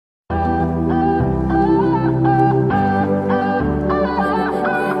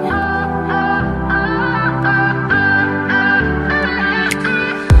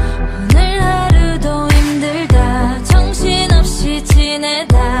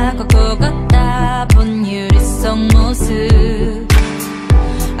걷고 걷다 본 유리 속 모습.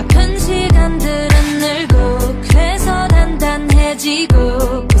 아픈 시간들은 늘고 그래서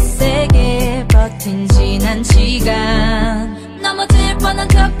단단해지고 굳세게 버틴 지난 시간. 넘어질 뻔한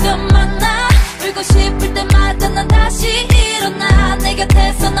적도 많아. 울고 싶을 때마다 난 다시 일어나. 내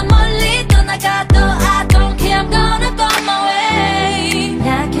곁에서 난 멀리 떠나가도 I don't care, I'm gonna go my way.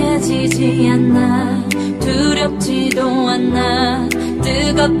 약해지지 않아, 두렵지도 않아.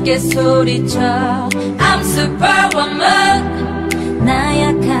 뜨겁게 소리쳐 I'm superwoman. 나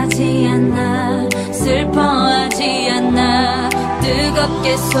약하지 않아, 슬퍼하지 않아.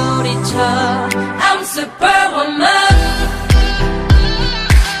 뜨겁게 소리쳐 I'm superwoman.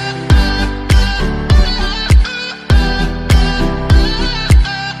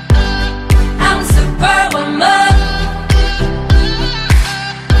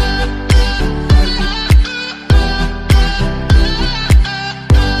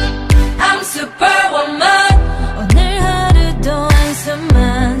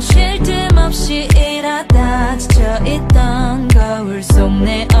 일하다 지쳐있던 거울 속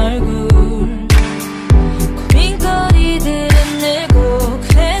내 얼굴. 고민거리들은 늘고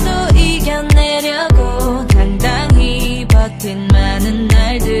그래도 이겨내려고 당당히 버틴 많은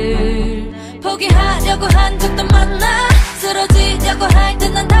날들. 포기하려고 한 적도 많아. 쓰러지려고 할 때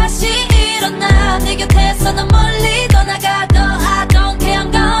난 다시 일어나. 내 곁에서 난 멀리 떠나가도 I don't care,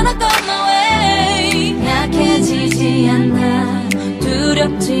 I'm gonna go my way. 약해지지 않아,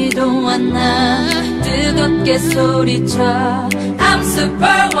 두렵지도 않아. 뜨겁게 소리쳐 I'm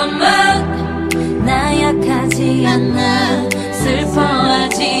superwoman. 나 약하지 않아,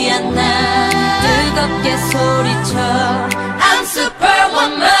 슬퍼하지 않아. 뜨겁게 소리쳐 I'm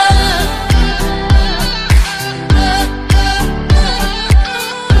superwoman.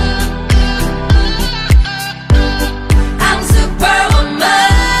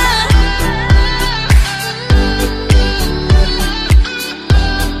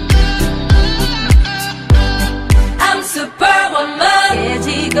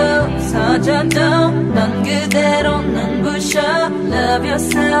 서져도 넌 그대로 눈부셔. Love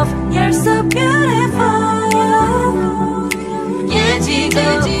yourself, you're so beautiful. 깨지고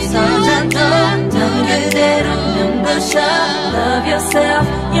서져도 넌 그대로 눈부셔. Love yourself,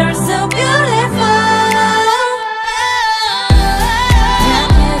 you're so beautiful.